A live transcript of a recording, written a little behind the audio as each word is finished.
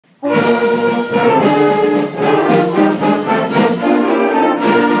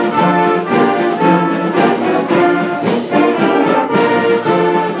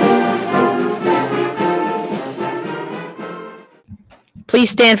Please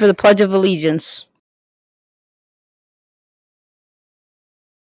stand for the Pledge of Allegiance.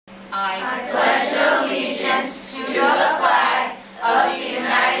 I pledge allegiance to the flag of the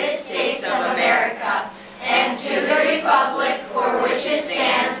United States of America and to the republic for which it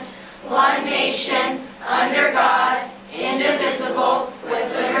stands, one nation, under God, indivisible, with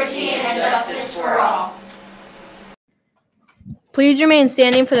liberty and justice for all. Please remain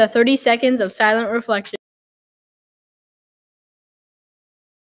standing for the 30 seconds of silent reflection.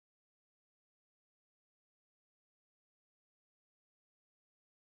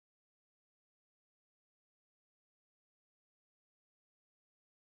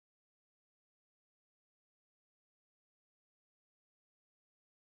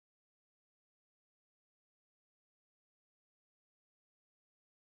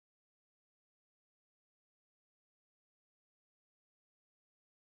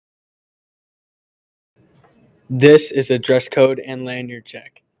 This is a dress code and lanyard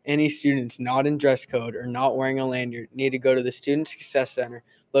check. Any students not in dress code or not wearing a lanyard need to go to the Student Success Center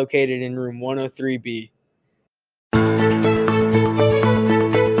located in room 103B.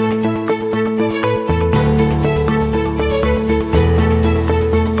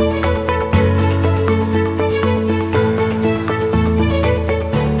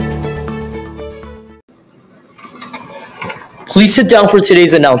 Please sit down for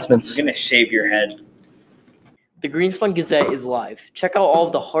today's announcements. I'm gonna shave your head. The Greenspun Gazette is live. Check out all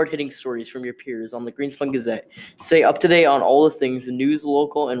of the hard-hitting stories from your peers on the Greenspun Gazette. Stay up to date on all the things news,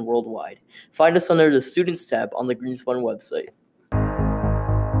 local, and worldwide. Find us under the Students tab on the Greenspun website.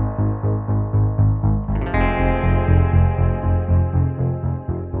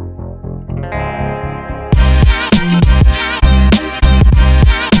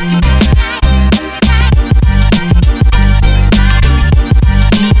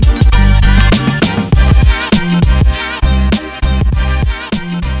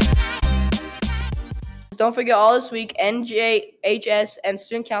 Don't forget, all this week, GJHS and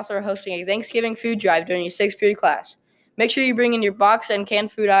Student Council are hosting a Thanksgiving food drive during your 6th period class. Make sure you bring in your box and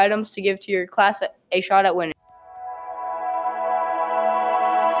canned food items to give to your class a shot at winning.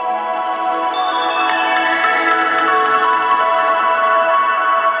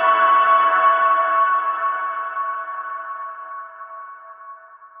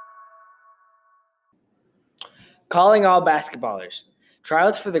 Calling all basketballers.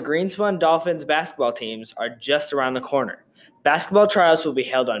 Tryouts for the Greenspun Dolphins basketball teams are just around the corner. Basketball tryouts will be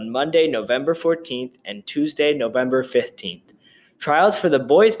held on Monday, November 14th and Tuesday, November 15th. Tryouts for the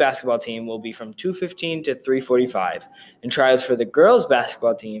boys basketball team will be from 2:15 to 3:45, and tryouts for the girls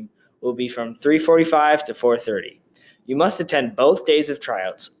basketball team will be from 3:45 to 4:30. You must attend both days of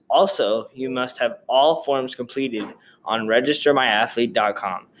tryouts. Also, you must have all forms completed on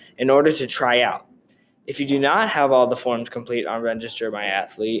registermyathlete.com in order to try out. If you do not have all the forms complete on Register My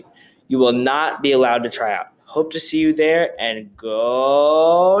Athlete, you will not be allowed to try out. Hope to see you there, and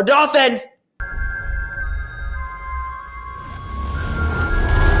go Dolphins!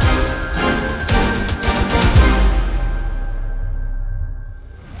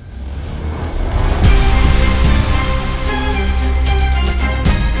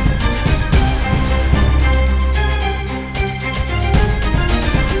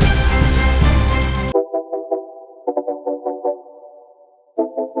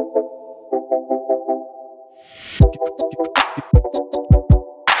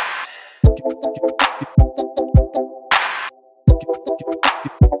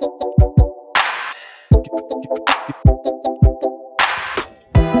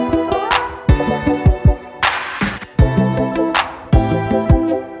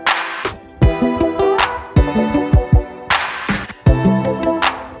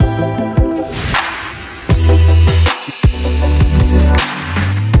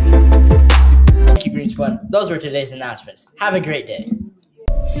 Those were today's announcements. Have a great day.